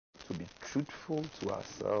to be truthful to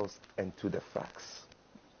ourselves and to the facts.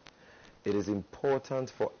 It is important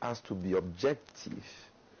for us to be objective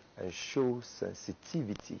and show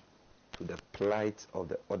sensitivity to the plight of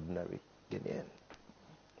the ordinary Ghanaian.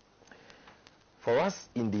 For us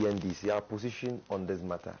in the NDC, our position on this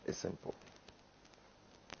matter is simple.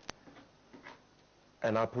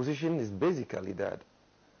 And our position is basically that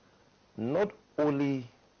not only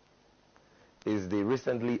is the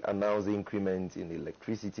recently announced increment in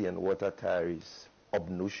electricity and water tariffs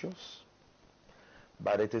obnoxious,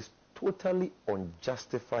 but it is totally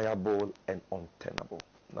unjustifiable and untenable,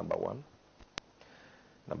 number one.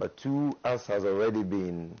 Number two, as has already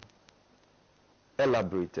been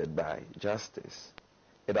elaborated by justice,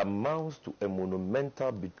 it amounts to a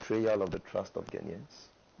monumental betrayal of the trust of Ghanaians.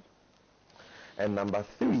 And number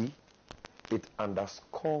three, it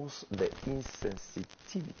underscores the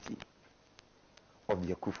insensitivity of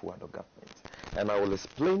the Akuffo Addo government. And I will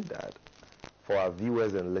explain that for our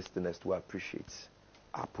viewers and listeners to appreciate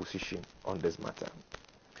our position on this matter.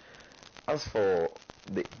 As for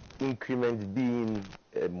the increment being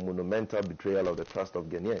a monumental betrayal of the trust of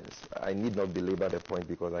Ghanaians, I need not belabor the point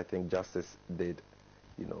because I think justice did,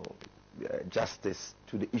 justice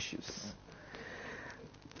to the issues.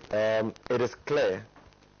 It is clear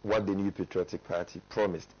what the New Patriotic Party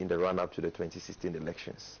promised in the run-up to the 2016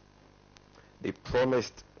 elections. They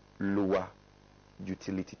promised lower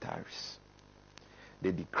utility tariffs.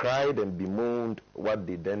 They decried and bemoaned what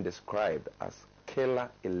they then described as killer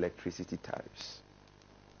electricity tariffs.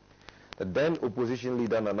 The then opposition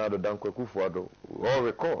leader Nana Addo Akuffo Addo, we all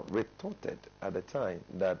recall, retorted at the time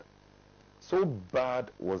that so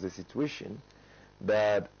bad was the situation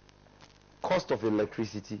that cost of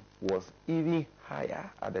electricity was even higher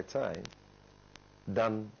at the time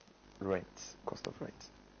than rent, cost of rent.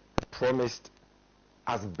 Promised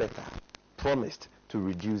as better, promised to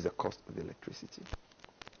reduce the cost of electricity.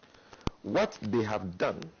 What they have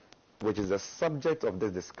done, which is the subject of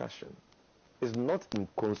this discussion, is not in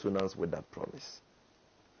consonance with that promise.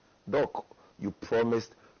 Doc, you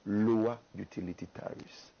promised lower utility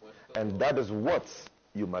tariffs, and that is what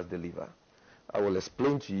you must deliver. I will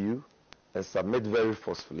explain to you and submit very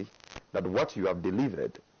forcefully that what you have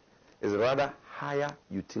delivered is rather higher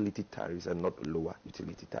utility tariffs and not lower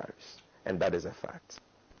utility tariffs, and that is a fact.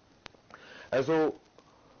 And so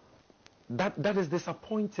that is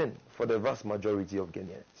disappointing for the vast majority of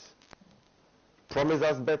Ghanaians. Promise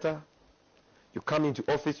us better, you come into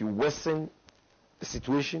office, you worsen the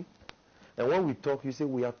situation, and when we talk, you say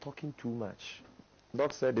we are talking too much.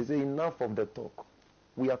 Doc said, they say enough of the talk.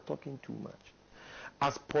 We are talking too much.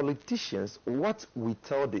 As politicians, what we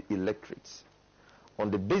tell the electorates, on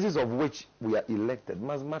the basis of which we are elected,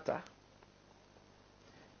 must matter.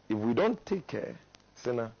 If we don't take care,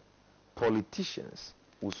 Senator, politicians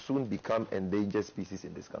will soon become endangered species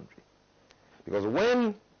in this country. Because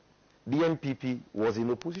when the NPP was in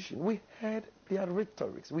opposition, we heard their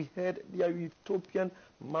rhetorics, we heard their utopian,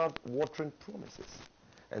 mouth-watering promises.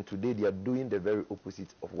 And today they are doing the very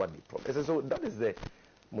opposite of what they promised. And so that is the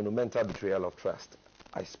monumental betrayal of trust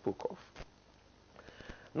I spoke of.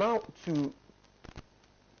 Now to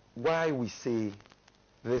why we say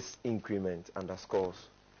this increment underscores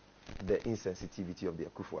the insensitivity of the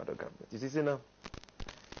Akuffo Addo government. You see, now,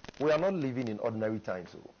 we are not living in ordinary times.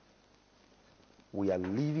 We are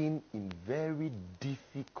living in very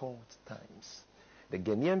difficult times. The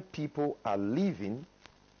Ghanaian people are living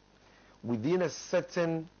within a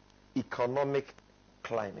certain economic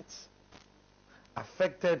climate,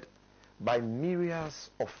 affected by myriads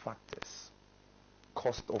of factors: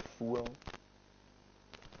 cost of fuel,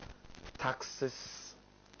 taxes,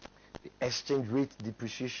 the exchange rate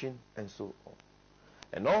depreciation, and so on.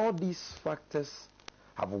 And all these factors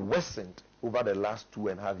have worsened over the last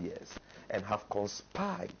 2.5 years and have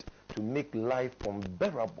conspired to make life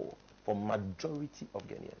unbearable for majority of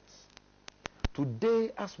Ghanaians.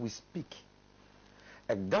 Today, as we speak,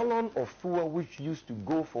 a gallon of fuel which used to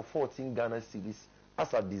go for 14 Ghanacelebrities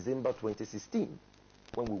as of December 2016,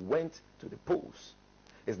 when we went to the polls,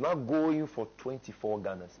 is now going for 24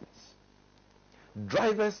 Ghanacelebrities.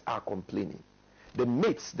 Drivers are complaining. The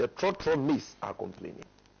mates, the trotro mates are complaining.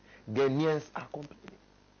 Ghanaians are complaining.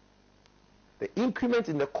 The increment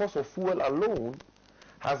in the cost of fuel alone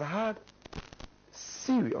has had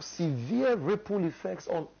serious, severe ripple effects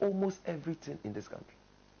on almost everything in this country.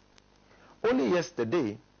 Only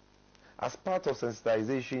yesterday, as part of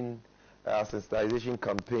sensitization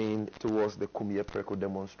campaign towards the Kumiye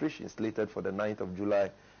demonstration slated for the 9th of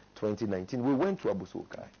July 2019, we went to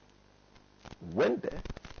Abusokai. Went there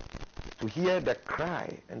to hear the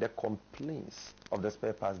cry and the complaints of the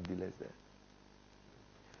spare parts dealers there.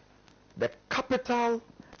 the capital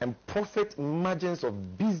and profit margins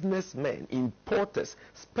of businessmen, importers,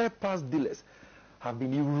 spare parts dealers have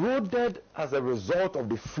been eroded as a result of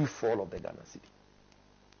the free fall of the Ghana cedi.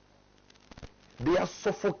 They are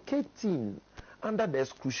suffocating under the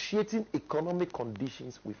excruciating economic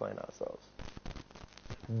conditions we find ourselves.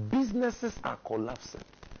 Businesses are collapsing.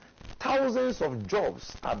 Thousands of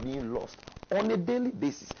jobs are being lost on a daily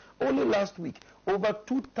basis. Only last week, over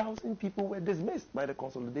 2,000 people were dismissed by the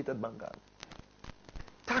Consolidated Bank.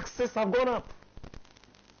 Taxes have gone up.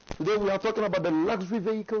 Today we are talking about the luxury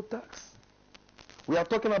vehicle tax. We are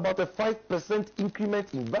talking about a 5%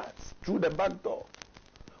 increment in VAT through the back door.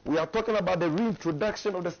 We are talking about the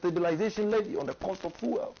reintroduction of the stabilization levy on the cost of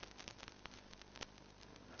fuel.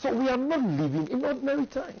 So we are not living in ordinary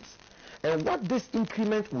times. And what this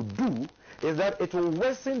increment will do is that it will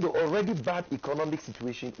worsen the already bad economic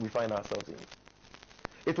situation we find ourselves in.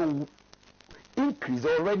 It will increase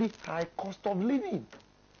the already high cost of living.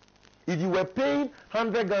 If you were paying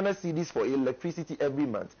 100 Ghana cedis for electricity every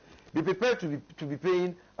month, be prepared to be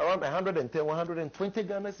paying around 110, 120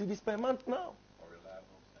 Ghana cedis per month now.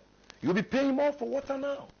 You'll be paying more for water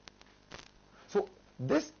now. So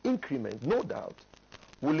this increment, no doubt,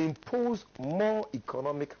 will impose more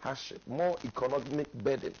economic hardship, more economic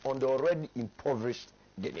burden on the already impoverished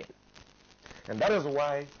Ghanaian. And that is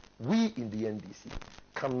why we in the NDC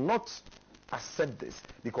cannot accept this,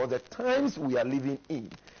 because the times we are living in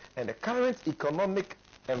and the current economic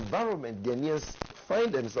environment Ghanaians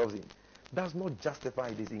find themselves in does not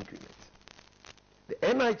justify this increment. The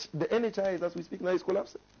NHI, as we speak now, is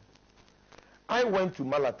collapsing. I went to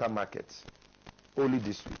Malata Market only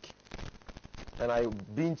this week, and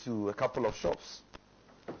I've been to a couple of shops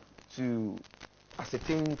to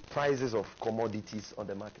ascertain prices of commodities on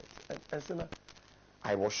the market. And so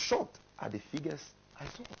I was shocked at the figures I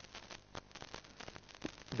saw.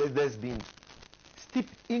 There's been steep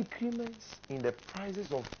increments in the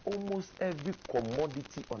prices of almost every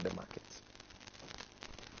commodity on the market.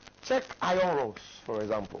 Check iron rods, for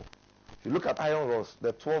example. If you look at iron rods,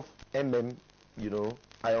 the 12 mm,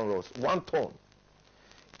 iron rods, 1 ton.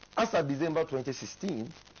 As of December 2016,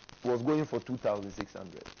 was going for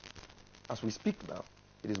 2,600. As we speak now,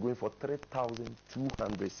 it is going for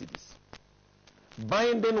 3,200 cedis.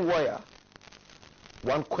 Binding wire,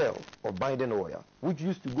 1 coil of binding wire, which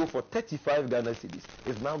used to go for 35 Ghana cedis,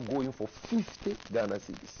 is now going for 50 Ghana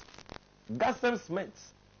cedis. Ghana cement,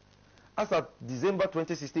 as of December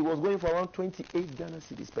 2016, was going for around 28 Ghana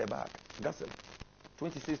cedis per bag. Ghana,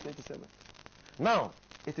 26, 27. Now,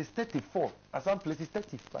 it is 34, at some places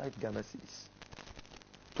 35 Ghana cedis.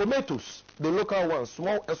 Tomatoes, the local ones,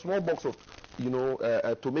 a small box of,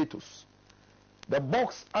 tomatoes. The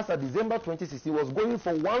box, as of December 2016, was going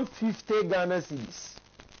for 150 Ghana cedis.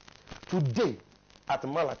 Today, at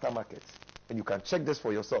Malata Market, and you can check this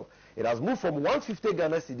for yourself, it has moved from 150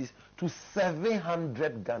 Ghana cedis to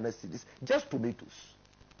 700 Ghana cedis, just tomatoes.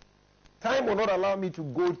 Time will not allow me to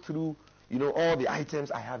go through, all the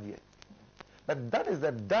items I have here. But that is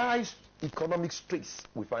the dire economic straits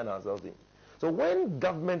we find ourselves in. So when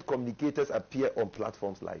government communicators appear on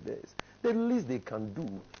platforms like this, the least they can do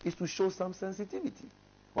is to show some sensitivity.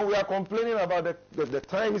 When we are complaining about the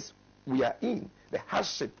times we are in, the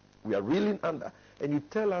hardship we are reeling under, and you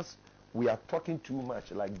tell us we are talking too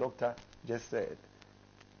much, like Doctor just said,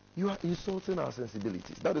 you are insulting our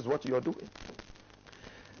sensibilities. That is what you are doing.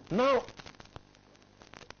 Now,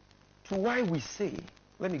 to why we say,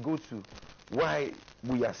 let me go to why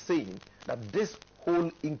we are saying that this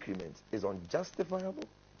whole increment is unjustifiable,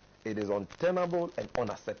 it is untenable and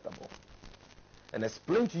unacceptable. And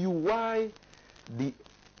explain to you why the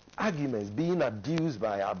arguments being adduced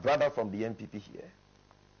by our brother from the NPP here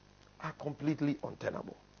are completely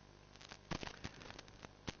untenable.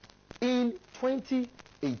 In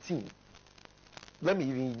 2018, let me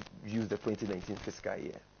even use the 2019 fiscal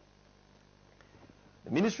year,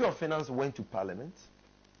 the Ministry of Finance went to Parliament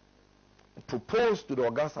and proposed to the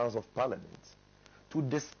August House of Parliament to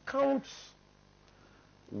discount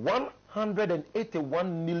 $181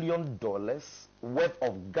 million worth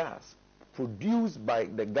of gas produced by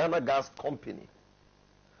the Ghana Gas Company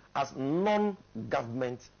as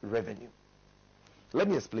non-government revenue. Let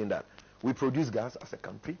me explain that. We produce gas as a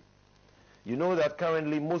country. You know that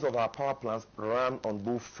currently most of our power plants run on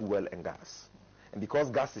both fuel and gas. And because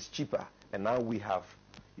gas is cheaper, and now we have,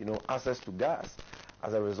 access to gas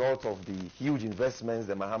as a result of the huge investments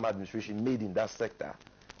the Mahama administration made in that sector,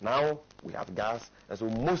 now we have gas, and so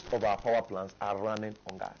most of our power plants are running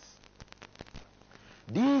on gas.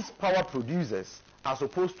 These power producers are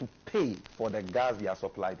supposed to pay for the gas they are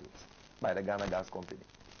supplied with by the Ghana Gas Company.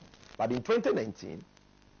 But in 2019,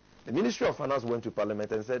 The Ministry of Finance went to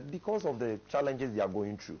Parliament and said, because of the challenges they are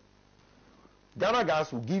going through, Ghana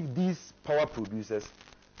Gas will give these power producers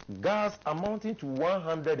gas amounting to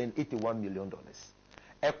 $181 million,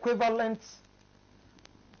 equivalent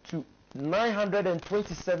to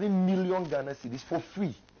 927 million Ghana cedis for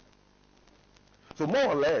free. So more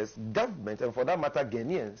or less, government, and for that matter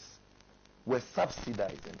Ghanaians, were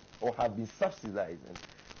subsidizing or have been subsidizing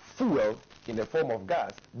fuel in the form of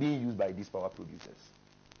gas being used by these power producers.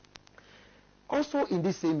 Also in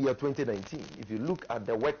this same year, 2019, if you look at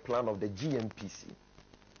the work plan of the GMPC,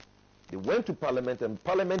 they went to Parliament and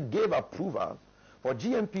Parliament gave approval for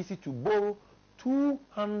GMPC to borrow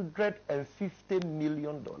 $250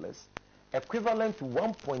 million, equivalent to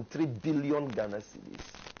 1.3 billion Ghana cedis,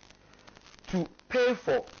 to pay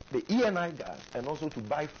for the ENI gas and also to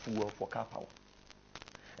buy fuel for car power.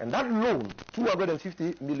 And that loan,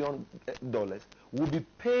 $250 million, will be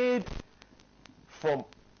paid from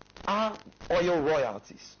our oil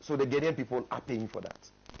royalties. So the Ghanaian people are paying for that.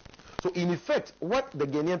 So in effect, what the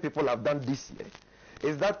Ghanaian people have done this year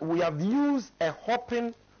is that we have used a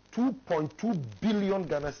whopping 2.2 billion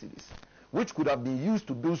Ghana cedis, which could have been used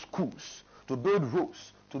to build schools, to build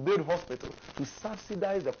roads, to build hospitals, to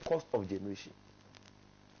subsidize the cost of generation,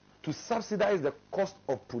 to subsidize the cost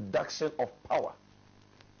of production of power,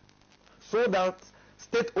 so that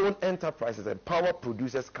state-owned enterprises and power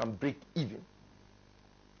producers can break even.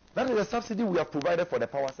 That is the subsidy we have provided for the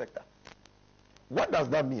power sector. What does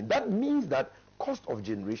that mean? That means that cost of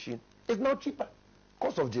generation is now cheaper.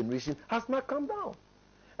 Cost of generation has not come down.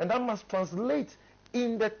 And that must translate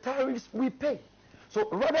in the tariffs we pay. So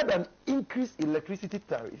rather than increase electricity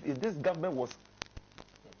tariff, if this government was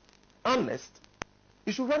honest,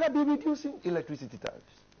 it should rather be reducing electricity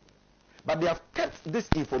tariffs. But they have kept this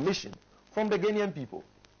information from the Ghanaian people.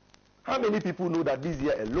 How many people know that this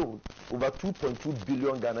year alone, over 2.2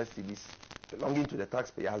 billion Ghana cedis belonging to the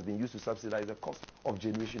taxpayer has been used to subsidize the cost of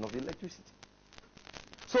generation of electricity?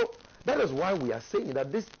 So that is why we are saying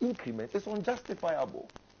that this increment is unjustifiable.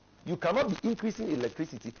 You cannot be increasing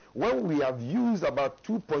electricity when we have used about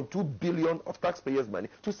 2.2 billion of taxpayers' money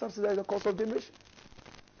to subsidize the cost of generation.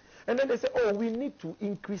 And then they say, oh, we need to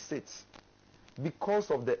increase it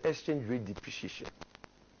because of the exchange rate depreciation.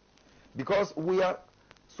 Because we are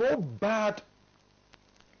so bad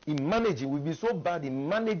in managing, we've been so bad in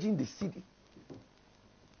managing the city.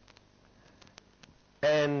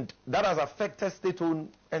 And that has affected state-owned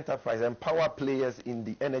enterprise and power players in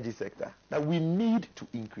the energy sector, that we need to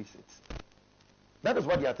increase it. That is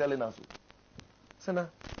what they are telling us. So now,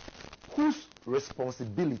 whose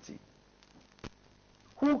responsibility?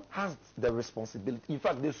 Who has the responsibility, in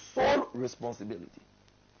fact, the sole responsibility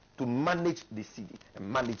to manage the city and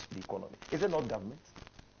manage the economy? Is it not government?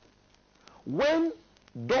 When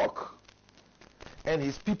Doc and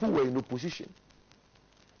his people were in opposition,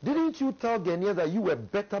 didn't you tell Ghanaians that you were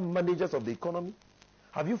better managers of the economy?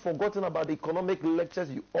 Have you forgotten about the economic lectures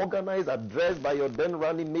you organized, addressed by your then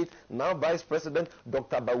running mate, now Vice President,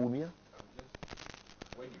 Dr. Bawumia?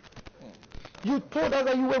 You told us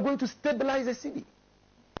that you were going to stabilize the city.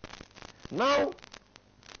 Now,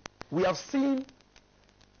 we are seeing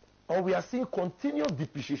continuous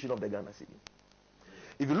depreciation of the Ghana city.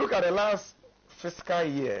 If you look at the last fiscal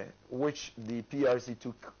year, which the PRC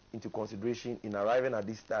took into consideration in arriving at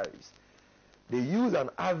these tariffs, they use an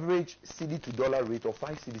average cedi to dollar rate of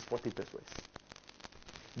 5 cedis 40 pesos.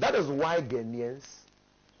 That is why Ghanaians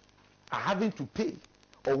are having to pay,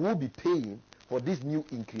 or will be paying, for these new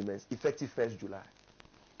increments effective 1st July.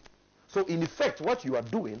 So in effect, what you are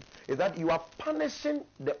doing is that you are punishing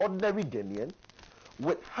the ordinary Ghanaian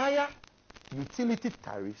with higher utility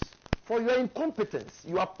tariffs for your incompetence.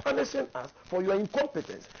 You are punishing us for your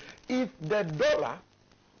incompetence. If the dollar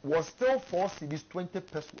was still 4 cedis 20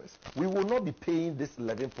 pesos, we will not be paying this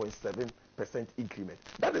 11.7% increment.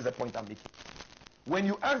 That is the point I'm making. When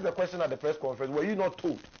you ask the question at the press conference, were you not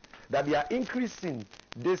told that they are increasing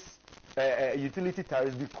this utility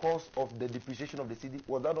tariffs because of the depreciation of the cedi?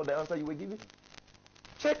 Was that not the answer you were giving?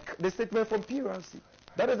 Check the statement from PRC.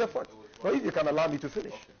 That is the fact. Now, if you can allow me to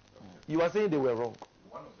finish. Okay. You are saying they were wrong.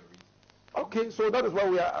 One of the reasons. Okay, so that is why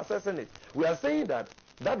we are assessing it. We are saying that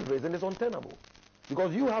that reason is untenable,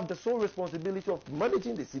 because you have the sole responsibility of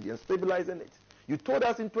managing the city and stabilizing it. You told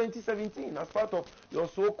us in 2017, as part of your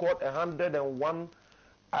so-called 101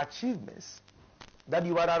 achievements, that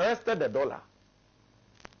you had arrested the dollar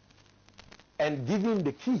and given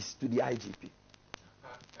the keys to the IGP.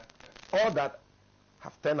 All that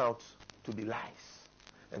have turned out to be lies.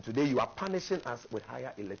 And today you are punishing us with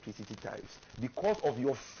higher electricity tariffs because of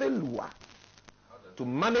your failure to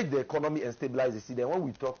manage the economy and stabilize the city. And when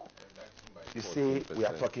we talk, You say we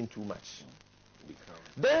are talking too much.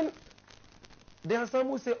 Then there are some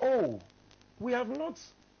who say, oh, we have not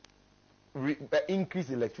increased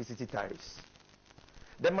electricity tariffs.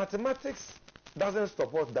 The mathematics doesn't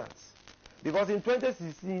support that. Because in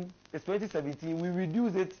 2017, we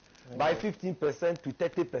reduced it by 15% to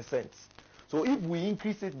 30%. So if we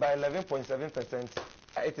increase it by 11.7%,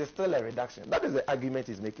 it is still a reduction. That is the argument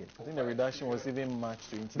he's making. I think the reduction was even March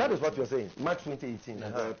 2018. That is what you're saying, March 2018.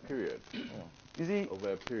 Over a period. You see,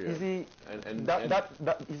 over a period. You see,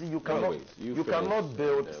 you see, you cannot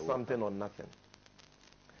build something on nothing.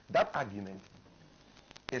 That argument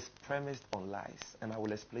is premised on lies, and I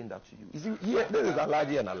will explain that to you. You see, here, this is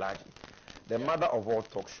Alaji and Alaji, the mother of all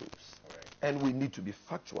talk shows, and we need to be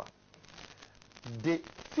factual. The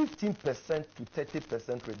 15% to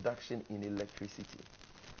 30% reduction in electricity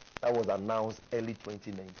that was announced early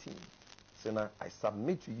 2019, Sena, I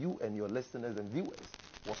submit to you and your listeners and viewers,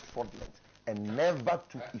 was fraudulent and never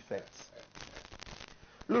took effect.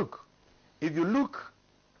 Look, if you look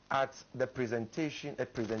at the presentation,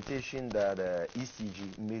 that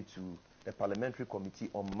ECG made to the Parliamentary Committee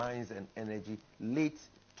on Mines and Energy late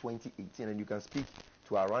 2018, and you can speak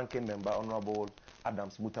to our ranking member, Honorable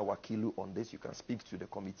Adams Mutawakilu, on this. You can speak to the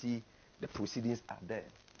committee. The proceedings are there.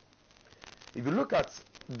 If you look at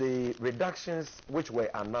the reductions which were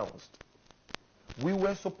announced, we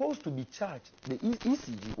were supposed to be charged, the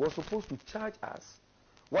ECG was supposed to charge us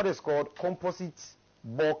what is called composite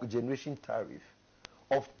bulk generation tariff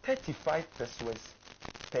of 35 pesos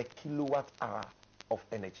per kilowatt hour of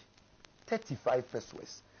energy. 35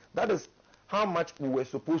 pesos. That is how much we were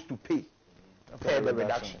supposed to pay per the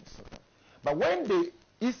reductions. But when the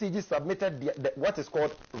ECG submitted what is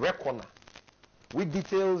called reckoner, which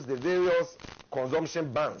details the various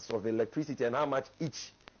consumption bands of electricity and how much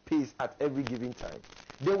each pays at every given time,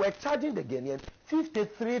 they were charging the Ghanaian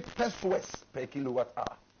 53 pesos per kilowatt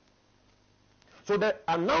hour. So the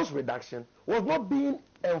announced reduction was not being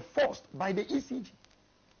enforced by the ECG.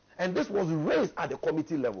 And this was raised at the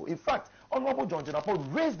committee level. In fact, Honorable John Jenapol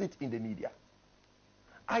raised it in the media.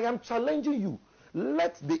 I am challenging you.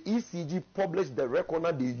 Let the ECG publish the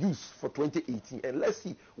reckoner they used for 2018, and let's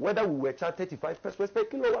see whether we were charged 35 pesos per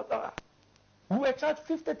kilowatt hour. We were charged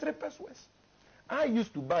 53 pesos. I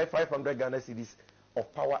used to buy 500 Ghana cedis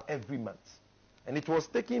of power every month, and it was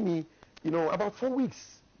taking me, about 4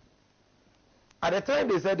 weeks. At the time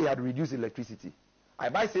they said they had reduced electricity, I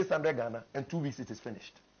buy 600 Ghana, and 2 weeks it is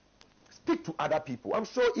finished. Speak to other people. I'm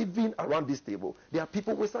sure even around this table, there are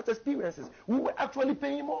people with such experiences. We were actually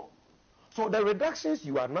paying more. So the reductions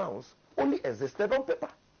you announced only existed on paper.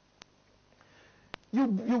 You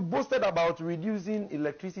boasted about reducing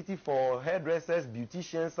electricity for hairdressers,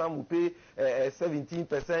 beauticians. Some will pay 17%,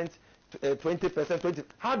 20%, 20%.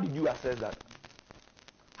 How did you assess that?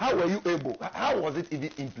 How were you able? How was it even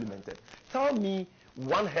implemented? Tell me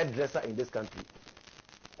one hairdresser in this country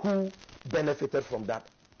who benefited from that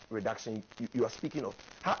reduction you are speaking of.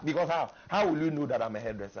 How will you know that I'm a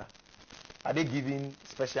hairdresser? Are they giving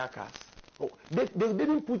special cars? Oh, they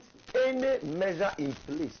didn't put any measure in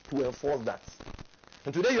place to enforce that.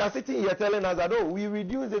 And today you are sitting here telling us that, we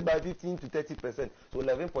reduced it by 15 to 30%. So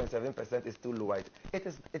 11.7% is still low.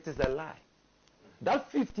 It is a lie.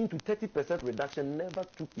 That 15 to 30% reduction never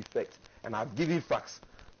took effect. And I've given facts,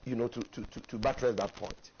 to buttress that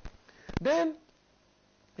point. Then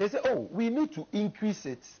they say, we need to increase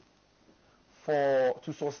it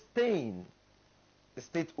to sustain the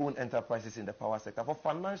state-owned enterprises in the power sector for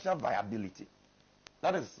financial viability.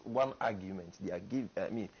 That is one argument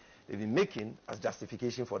they've been making as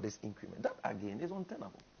justification for this increment. That again is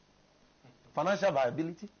untenable. Financial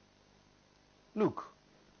viability. Look,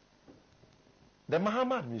 the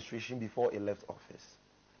Mahama administration, before it left office,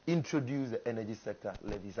 introduced the Energy Sector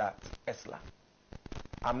Levies Act, ESLA,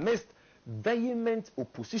 amidst vehement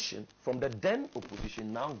opposition from the then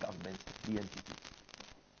opposition, now government, the NPP.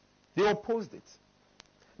 They opposed it.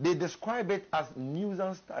 They described it as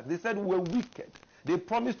nuisance tax. They said we were wicked. They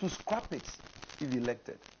promised to scrap it if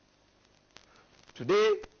elected.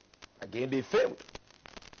 Today, again, they failed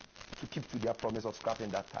to keep to their promise of scrapping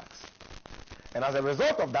that tax. And as a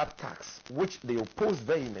result of that tax, which they opposed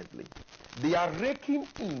vehemently, they are raking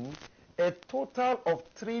in a total of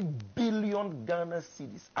 3 billion Ghana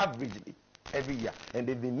cedis averagely every year. And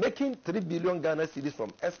they've been making 3 billion Ghana cedis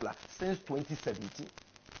from ESLA since 2017.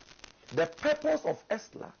 The purpose of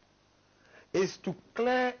ESLA is to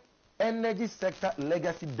clear energy sector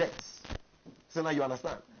legacy debts. So now you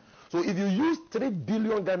understand. So if you use 3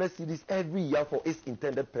 billion Ghana cedis every year for its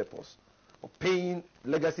intended purpose of paying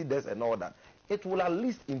legacy debts and all that, it will at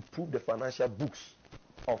least improve the financial books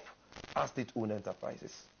of our state-owned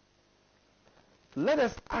enterprises. Let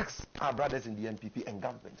us ask our brothers in the NPP and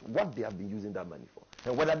government what they have been using that money for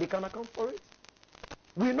and whether they can account for it.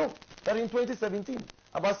 We know that in 2017,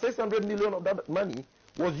 about 600 million of that money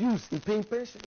was used in paying pensions.